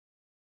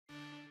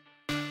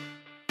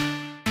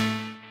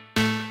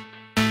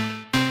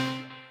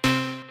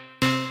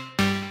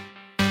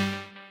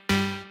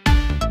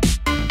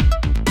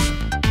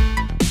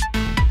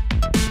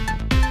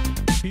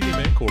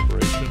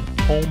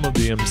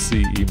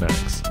DMC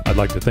Emax. I'd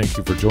like to thank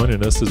you for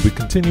joining us as we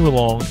continue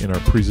along in our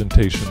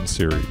presentation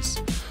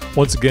series.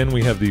 Once again,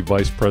 we have the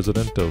Vice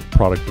President of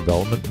Product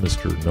Development,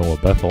 Mr. Noah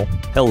Bethel.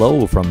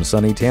 Hello from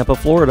sunny Tampa,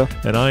 Florida.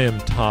 And I am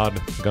Todd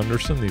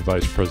Gunderson, the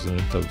Vice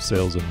President of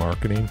Sales and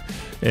Marketing.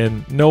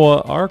 And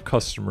Noah, our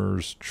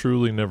customers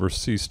truly never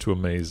cease to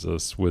amaze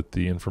us with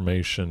the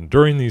information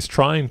during these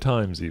trying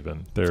times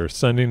even. They're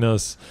sending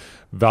us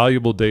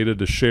valuable data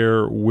to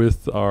share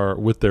with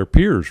their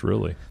peers,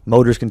 really.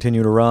 Motors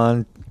continue to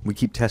run. We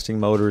keep testing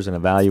motors and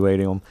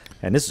evaluating them,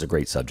 and this is a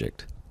great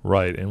subject.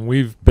 Right, and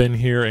we've been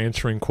here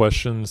answering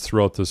questions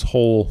throughout this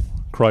whole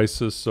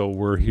crisis, so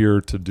we're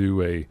here to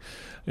do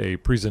a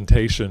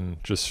presentation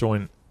just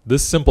showing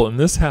this simple, and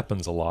this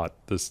happens a lot.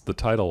 The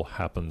title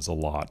happens a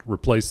lot.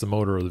 Replace the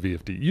motor or the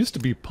VFD. It used to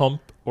be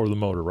pump or the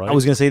motor, right? I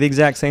was going to say the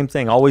exact same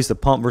thing. Always the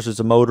pump versus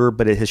the motor,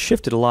 but it has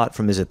shifted a lot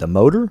from is it the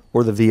motor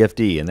or the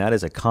VFD, and that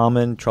is a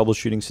common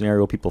troubleshooting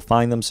scenario people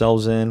find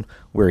themselves in.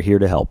 We're here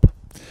to help.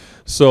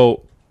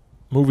 So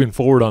moving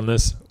forward on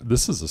this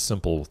is a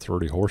simple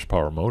 30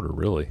 horsepower motor,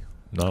 really.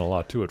 Not a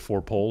lot to it,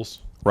 4 poles.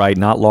 Right,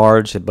 not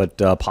large, but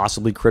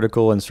possibly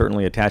critical and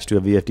certainly attached to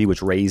a VFD,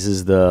 which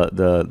raises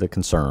the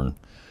concern.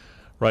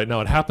 Right,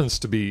 now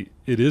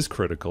it is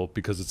critical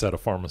because it's at a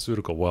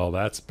pharmaceutical.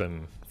 Well,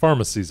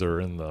 pharmacies are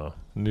in the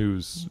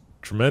news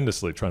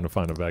tremendously trying to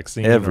find a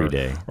vaccine every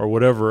day or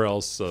whatever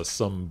else,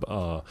 some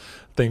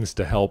things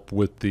to help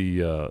with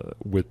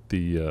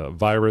the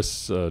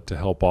virus to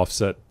help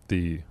offset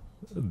the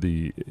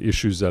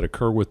issues that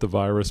occur with the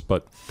virus.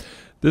 But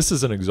this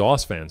is an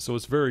exhaust fan, so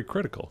it's very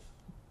critical.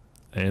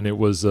 And it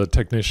was a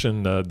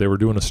technician, they were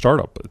doing a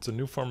startup. It's a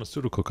new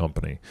pharmaceutical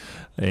company.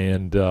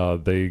 And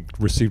they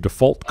received a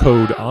fault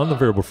code on the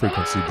variable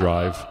frequency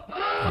drive,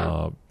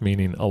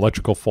 meaning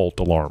electrical fault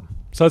alarm.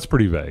 So that's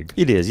pretty vague.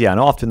 It is, yeah. And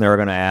often they're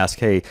going to ask,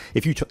 hey,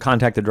 if you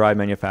contact the drive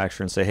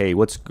manufacturer and say, hey,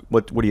 what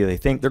do they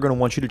think? They're going to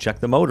want you to check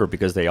the motor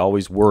because they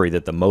always worry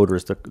that the motor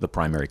is the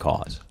primary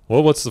cause.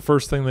 Well, what's the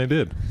first thing they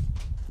did?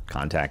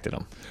 Contacted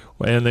them.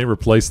 And they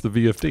replaced the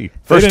VFD.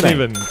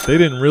 They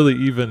didn't really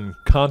even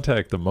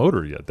contact the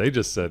motor yet. They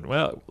just said,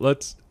 well,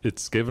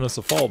 it's given us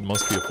a fault. It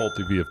must be a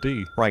faulty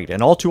VFD. Right.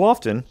 And all too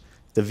often,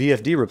 the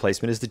VFD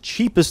replacement is the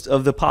cheapest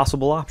of the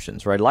possible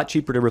options, right? A lot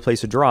cheaper to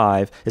replace a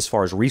drive as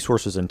far as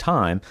resources and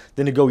time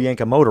than to go yank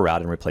a motor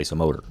out and replace a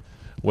motor.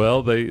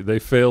 Well, they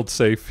failed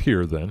safe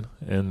here then,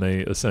 and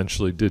they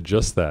essentially did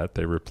just that.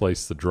 They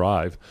replaced the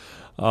drive.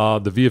 The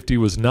VFD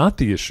was not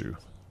the issue.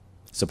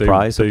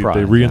 Surprise. They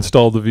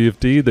reinstalled the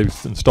VFD. They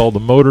installed the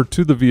motor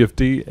to the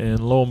VFD, and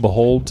lo and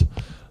behold,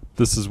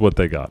 this is what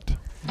they got.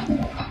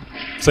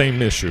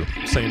 Same issue,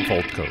 same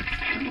fault code.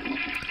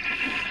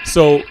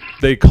 So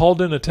they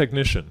called in a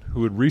technician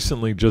who had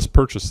recently just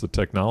purchased the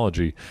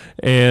technology,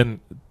 and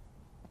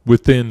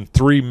within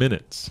 3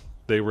 minutes,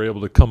 they were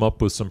able to come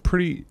up with some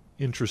pretty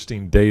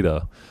interesting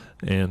data.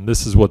 And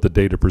this is what the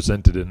data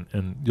presented,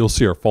 and you'll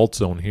see our fault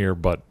zone here,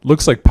 but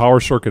looks like power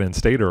circuit and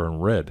stator are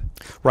in red.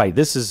 Right.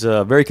 This is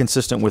very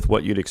consistent with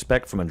what you'd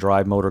expect from a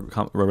drive-motor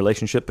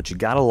relationship, but you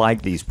got to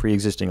like these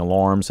pre-existing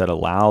alarms that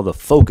allow the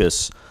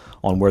focus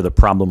on where the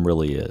problem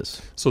really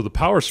is. So the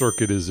power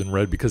circuit is in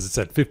red because it's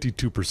at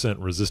 52%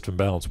 resistive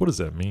imbalance. What does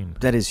that mean?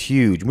 That is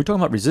huge. When we're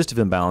talking about resistive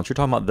imbalance, you're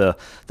talking about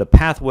the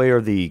pathway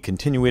or the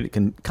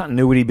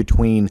continuity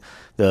between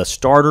the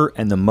starter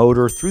and the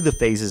motor through the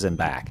phases and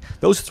back.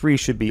 Those three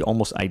should be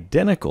almost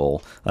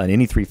identical in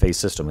any three-phase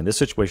system. In this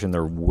situation,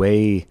 they're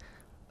way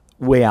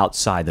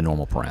outside the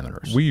normal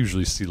parameters. We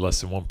usually see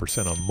less than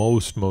 1% on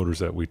most motors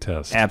that we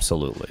test.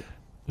 Absolutely.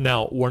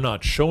 Now, we're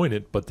not showing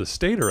it, but the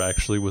stator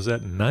actually was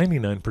at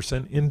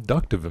 99%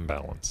 inductive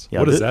imbalance. Yeah,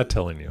 what is that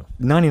telling you?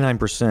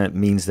 99%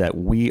 means that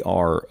we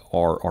are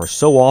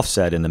so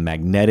offset in the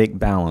magnetic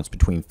balance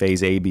between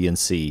phase A, B, and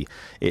C.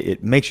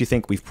 It makes you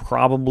think we've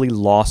probably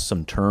lost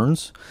some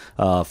turns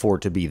for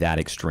it to be that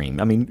extreme.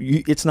 I mean,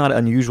 it's not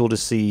unusual to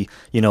see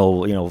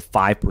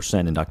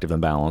 5% inductive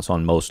imbalance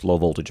on most low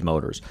voltage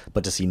motors,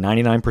 but to see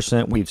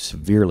 99%, we've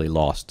severely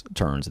lost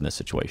turns in this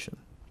situation.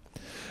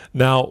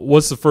 Now,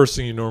 what's the first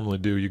thing you normally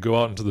do? You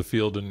go out into the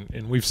field,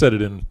 and we've said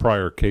it in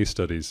prior case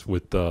studies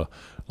with a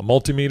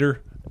multimeter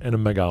and a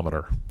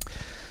megometer.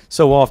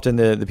 So often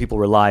the people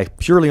rely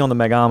purely on the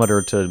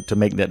megometer to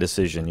make that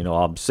decision.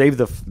 I'll save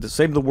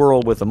the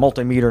world with a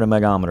multimeter and a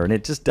megometer, and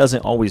it just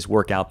doesn't always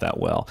work out that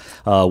well.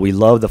 We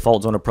love the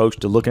fault zone approach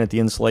to looking at the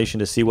insulation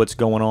to see what's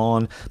going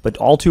on, but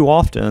all too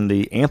often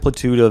the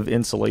amplitude of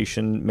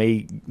insulation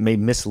may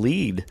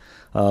mislead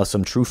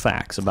some true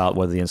facts about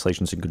whether the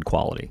insulation is in good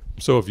quality.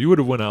 So if you would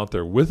have went out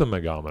there with a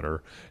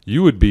megometer,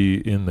 you would be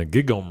in the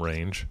gigohm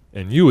range,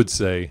 and you would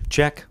say,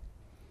 check.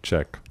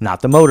 Check.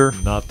 Not the motor.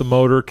 Not the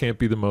motor. Can't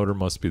be the motor.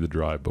 Must be the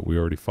drive. But we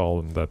already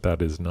followed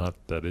that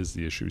is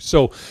the issue.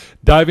 So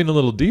diving a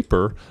little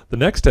deeper, the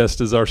next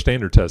test is our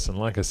standard test. And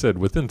like I said,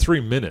 within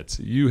 3 minutes,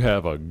 you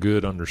have a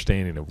good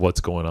understanding of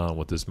what's going on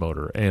with this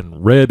motor.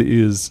 And red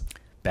is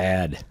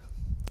bad.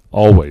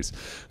 Always.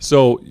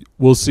 So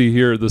we'll see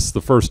here, this is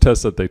the first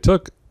test that they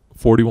took,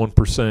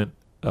 41%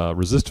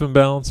 resistive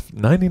imbalance,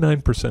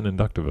 99%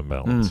 inductive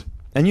imbalance.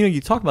 And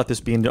you talk about this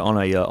being on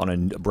a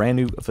brand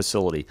new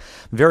facility.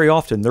 Very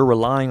often they're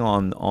relying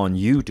on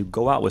you to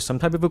go out with some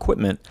type of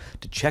equipment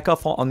to check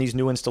off on these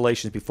new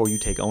installations before you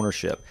take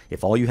ownership.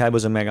 If all you had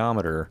was a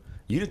megometer,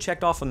 you'd have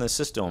checked off on the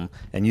system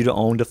and you'd have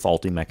owned a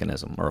faulty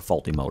mechanism or a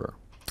faulty motor.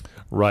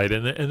 Right,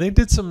 and they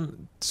did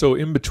some, so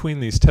in between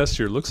these tests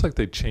here, it looks like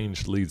they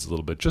changed leads a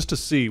little bit, just to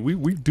see,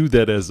 we do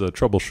that as a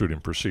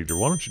troubleshooting procedure.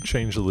 Why don't you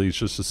change the leads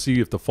just to see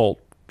if the fault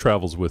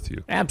travels with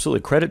you? Absolutely.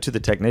 Credit to the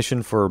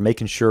technician for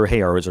making sure,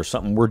 hey, is there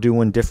something we're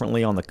doing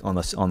differently on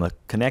the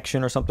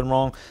connection or something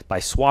wrong? By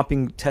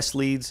swapping test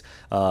leads,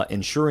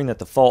 ensuring that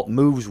the fault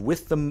moves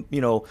with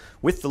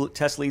the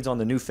test leads on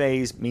the new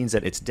phase means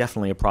that it's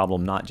definitely a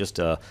problem, not just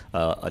a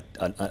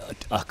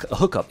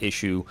hookup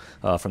issue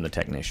from the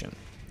technician.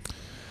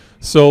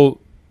 So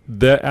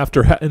that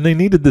and they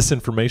needed this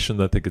information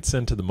that they could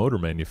send to the motor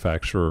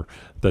manufacturer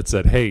that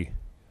said, hey,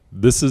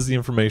 this is the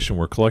information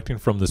we're collecting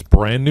from this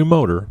brand new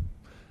motor.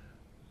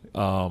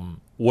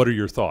 What are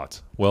your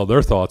thoughts? Well,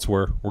 their thoughts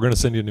were, we're going to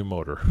send you a new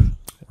motor.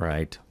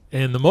 Right.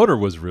 And the motor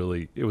was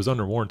it was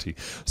under warranty.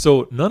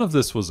 So none of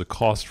this was a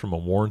cost from a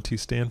warranty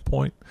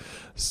standpoint.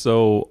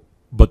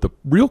 But the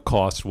real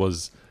cost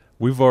was,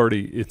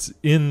 it's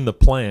in the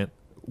plant.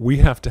 We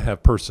have to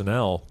have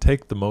personnel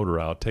take the motor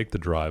out, take the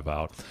drive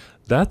out.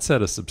 That's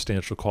at a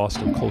substantial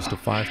cost of close to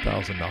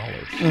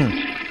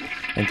 $5,000.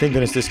 And thank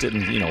goodness this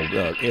didn't,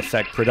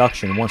 affect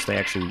production once they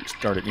actually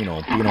started, being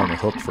on the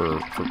hook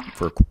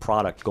for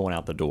product going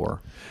out the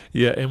door.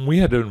 Yeah, and we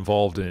had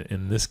involved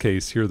in this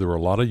case here. There were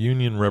a lot of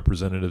union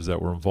representatives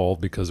that were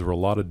involved because there were a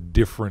lot of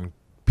different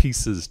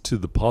pieces to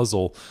the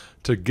puzzle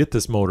to get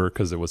this motor,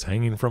 because it was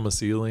hanging from a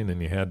ceiling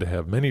and you had to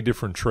have many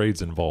different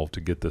trades involved to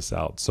get this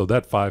out. So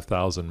that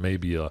 $5,000 may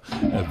be a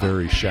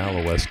very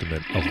shallow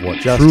estimate of what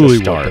Just truly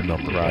what what the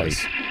number right.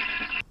 was.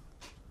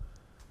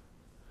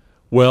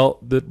 Well,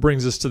 that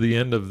brings us to the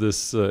end of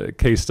this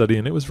case study,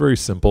 and it was very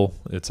simple.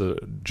 It's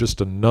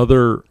just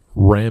another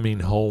ramming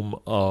home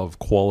of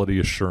quality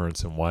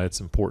assurance and why it's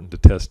important to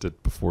test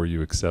it before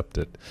you accept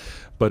it.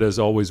 But as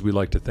always, we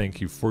like to thank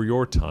you for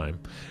your time.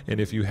 And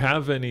if you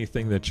have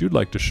anything that you'd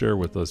like to share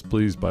with us,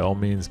 please, by all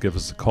means, give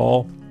us a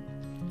call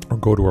or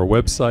go to our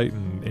website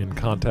and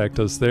contact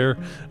us there.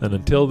 And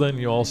until then,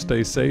 you all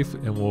stay safe,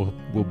 and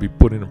we'll be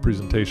putting a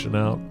presentation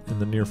out in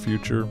the near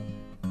future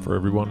for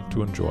everyone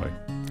to enjoy.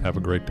 Have a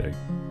great day.